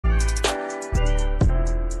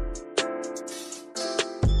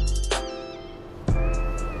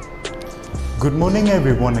Good morning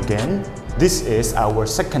everyone again. This is our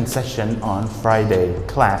second session on Friday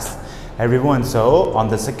class. Everyone, so on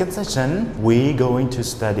the second session, we're going to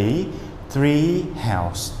study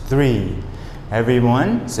Treehouse 3.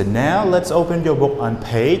 Everyone, so now let's open your book on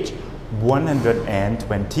page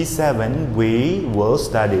 127. We will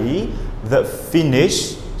study the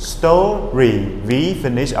finished story. We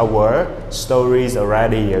finished our stories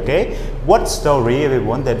already, okay? What story,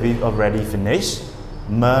 everyone, that we've already finished?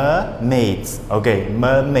 Mermaids. Okay,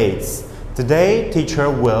 Mermaids. Today, teacher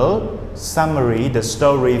will summary the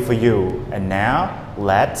story for you. And now,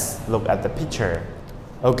 let's look at the picture.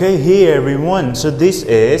 Okay, here everyone. So this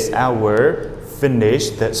is our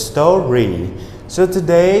finished story. So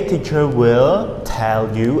today, teacher will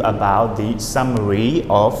tell you about the summary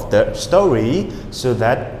of the story so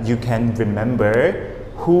that you can remember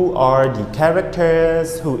who are the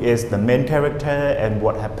characters, who is the main character, and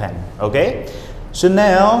what happened. Okay? So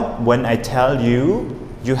now, when I tell you,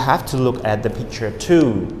 you have to look at the picture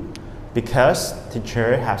too, because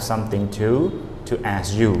teacher has something to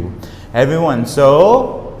ask you. Everyone,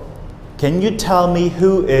 so can you tell me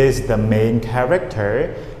who is the main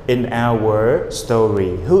character in our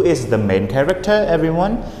story? Who is the main character,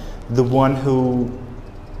 everyone? The one who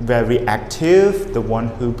very active, the one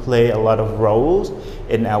who play a lot of roles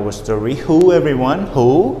in our story. Who, everyone?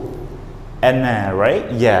 Who? Anna,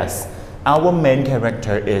 right? Yes. Our main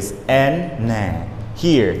character is Anna.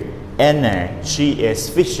 Here, Anna, she is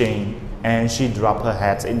fishing and she dropped her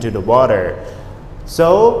head into the water.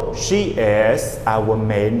 So, she is our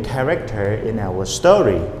main character in our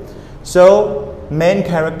story. So, main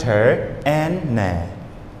character Anna.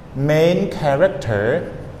 Main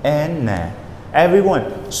character Anna.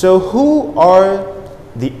 Everyone, so who are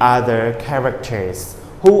the other characters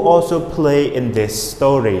who also play in this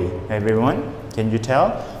story? Everyone, can you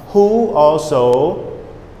tell? Who also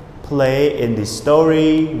play in the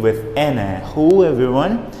story with Anna? Who,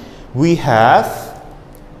 everyone? We have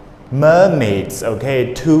mermaids,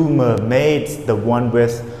 okay, two mermaids, the one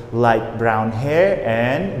with light brown hair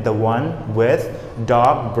and the one with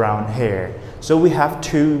dark brown hair. So we have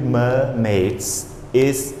two mermaids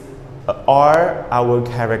are our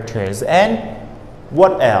characters. And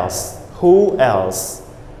what else? Who else?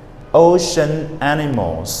 Ocean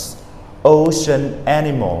animals. Ocean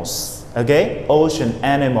animals. Okay, ocean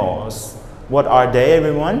animals. What are they,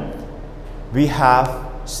 everyone? We have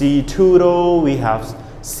sea turtle, we have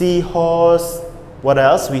seahorse. What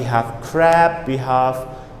else? We have crab, we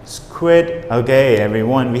have squid. Okay,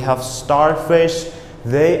 everyone, we have starfish.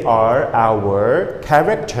 They are our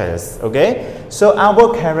characters. Okay, so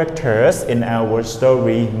our characters in our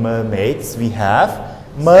story Mermaids, we have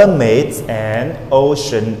mermaids and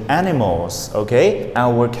ocean animals. Okay,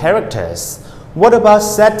 our characters. What about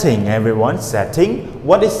setting, everyone? Setting.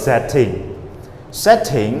 What is setting?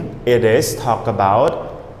 Setting, it is talk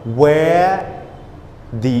about where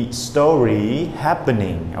the story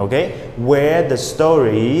happening. Okay, where the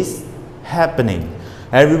story is happening.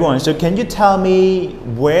 Everyone, so can you tell me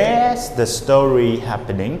where's the story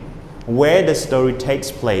happening? Where the story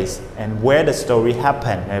takes place and where the story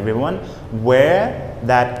happened, everyone? Where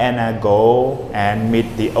that Anna go and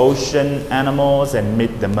meet the ocean animals and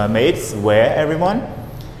meet the mermaids? Where, everyone?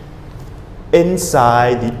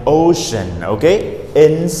 Inside the ocean, okay?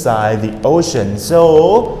 Inside the ocean.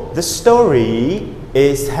 So the story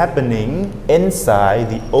is happening inside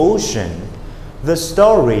the ocean. The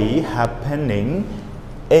story happening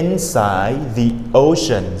inside the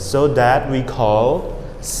ocean. So that we call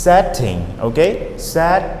setting, okay?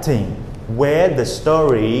 Setting, where the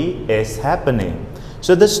story is happening.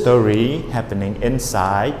 So the story happening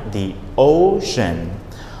inside the ocean.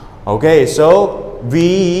 Okay, so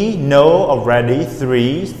we know already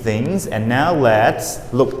three things, and now let's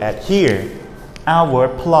look at here. Our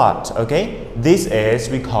plot, okay? This is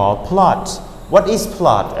we call plot. What is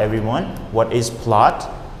plot, everyone? What is plot?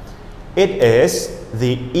 It is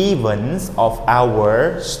the events of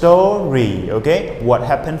our story, okay? What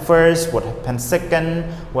happened first, what happened second,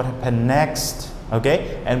 what happened next,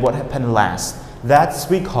 okay? And what happened last. That's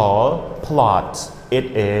we call plot.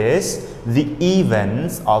 It is the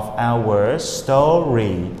events of our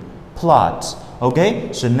story. Plot,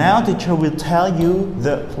 okay? So now teacher will tell you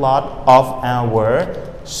the plot of our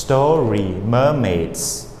story,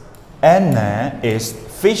 Mermaids. Anna is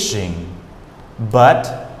fishing,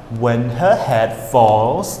 but when her head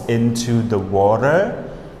falls into the water,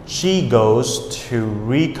 she goes to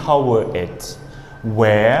recover it,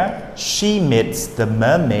 where she meets the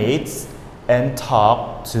mermaids and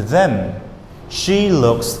talks to them. She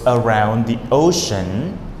looks around the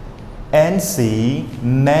ocean and sees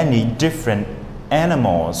many different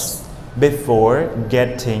animals. before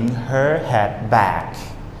getting her hat back.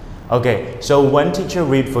 Okay, so one teacher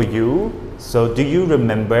read for you. So do you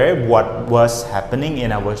remember what was happening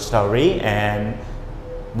in our story and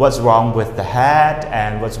what's wrong with the hat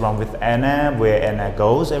and what's wrong with Anna, where Anna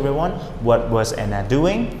goes, everyone? What was Anna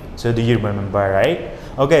doing? So do you remember, right?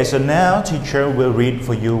 Okay, so now teacher will read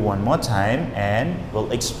for you one more time and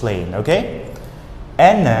will explain, okay?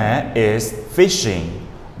 Anna is fishing,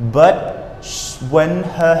 but when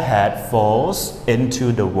her hat falls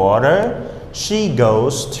into the water, she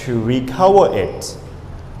goes to recover it,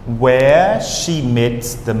 where she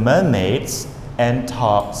meets the mermaids and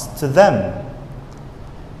talks to them.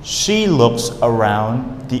 She looks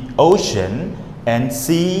around the ocean and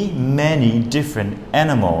sees many different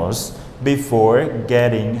animals before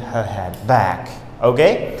getting her hat back.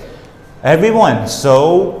 Okay, everyone,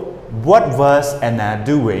 so what was Anna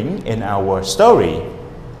doing in our story?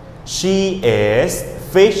 She is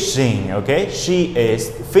fishing, okay? She is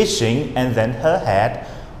fishing and then her hat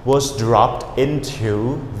was dropped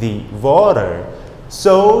into the water.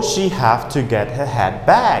 So she have to get her hat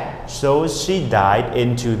back. So she dived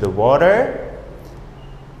into the water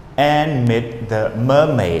and met the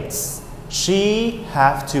mermaids. She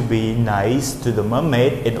have to be nice to the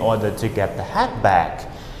mermaid in order to get the hat back.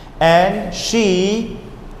 And she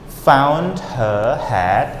found her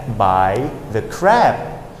hat by the crab.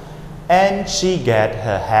 And she get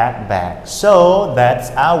her hat back. So that's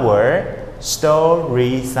our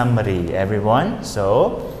story summary, everyone.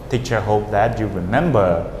 So teacher hope that you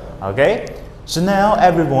remember. Okay, so now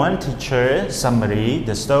everyone, teacher summary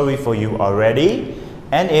the story for you already,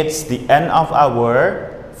 and it's the end of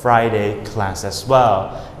our Friday class as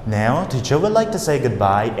well. Now teacher would like to say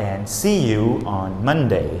goodbye and see you on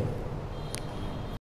Monday.